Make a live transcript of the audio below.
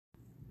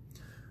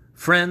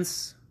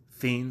Friends,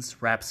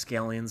 fiends,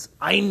 rapscallions,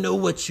 I know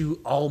what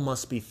you all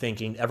must be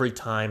thinking every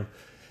time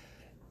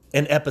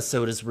an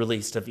episode is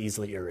released of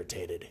Easily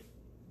Irritated.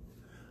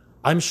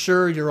 I'm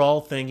sure you're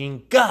all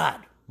thinking, God,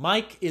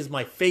 Mike is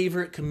my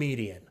favorite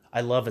comedian. I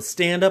love his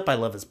stand-up, I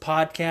love his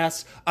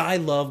podcast, I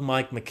love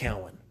Mike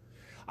McCowan.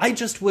 I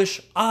just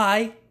wish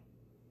I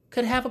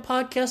could have a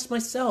podcast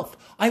myself.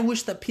 I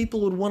wish that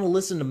people would want to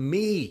listen to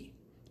me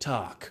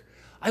talk.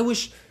 I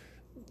wish,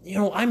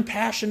 I'm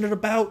passionate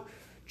about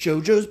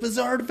JoJo's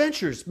Bizarre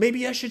Adventures.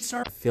 Maybe I should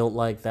start. I felt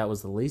like that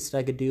was the least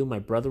I could do. My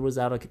brother was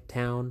out of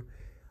town.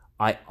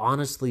 I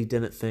honestly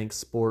didn't think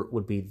sport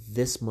would be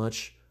this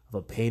much of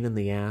a pain in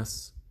the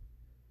ass.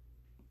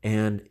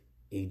 And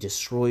he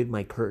destroyed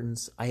my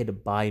curtains. I had to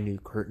buy new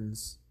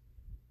curtains.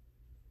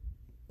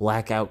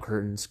 Blackout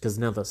curtains, because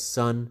now the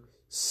sun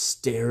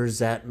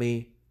stares at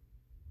me.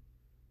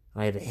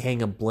 I had to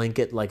hang a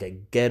blanket like a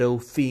ghetto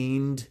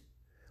fiend.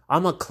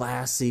 I'm a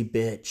classy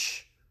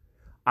bitch.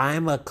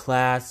 I'm a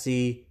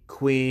classy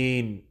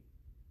queen.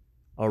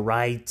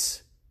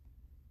 Alright?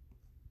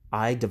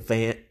 I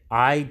demand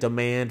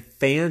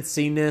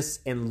fanciness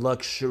and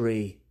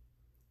luxury.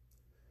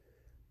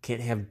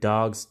 Can't have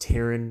dogs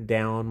tearing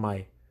down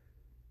my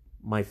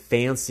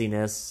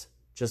fanciness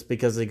just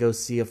because I go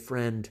see a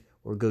friend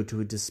or go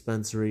to a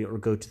dispensary or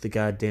go to the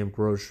goddamn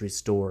grocery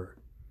store.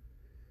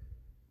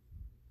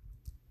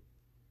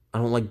 I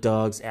don't like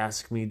dogs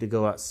asking me to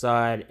go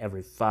outside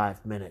every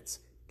 5 minutes.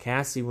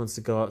 Cassie wants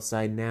to go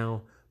outside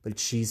now, but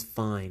she's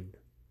fine.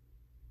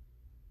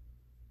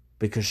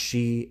 Because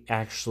she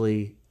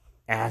actually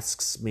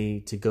asks me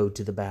to go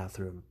to the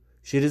bathroom.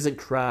 She doesn't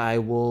cry,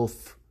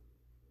 wolf.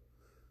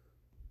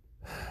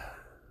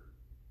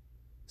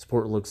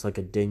 Sport looks like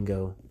a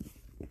dingo.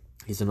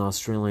 He's an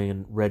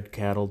Australian red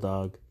cattle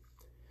dog.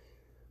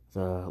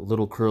 The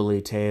little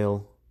curly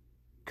tail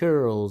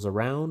curls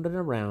around and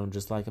around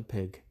just like a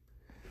pig.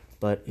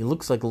 But he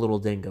looks like a little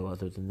dingo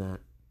other than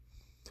that.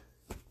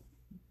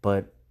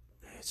 But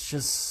it's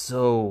just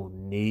so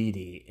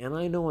needy. And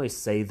I know I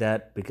say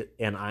that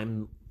and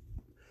I'm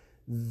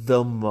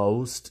the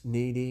most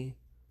needy.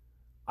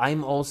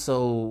 I'm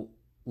also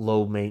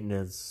low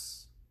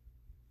maintenance.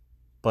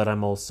 But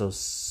I'm also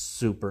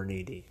super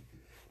needy.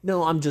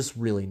 No, I'm just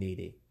really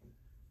needy.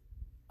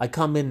 I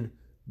come in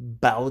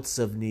bouts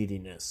of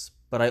neediness.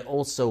 But I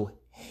also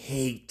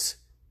hate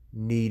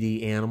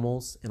needy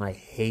animals. And I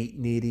hate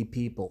needy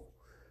people.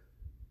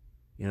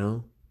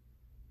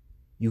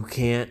 You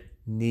can't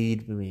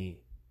need me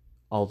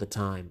all the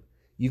time.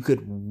 You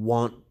could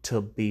want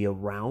to be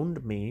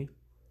around me.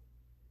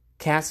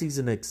 Cassie's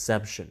an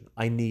exception.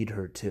 I need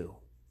her too.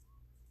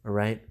 All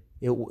right?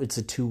 It's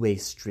a two-way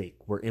streak.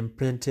 We're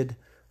imprinted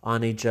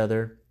on each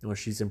other, or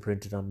she's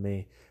imprinted on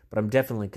me. But I'm definitely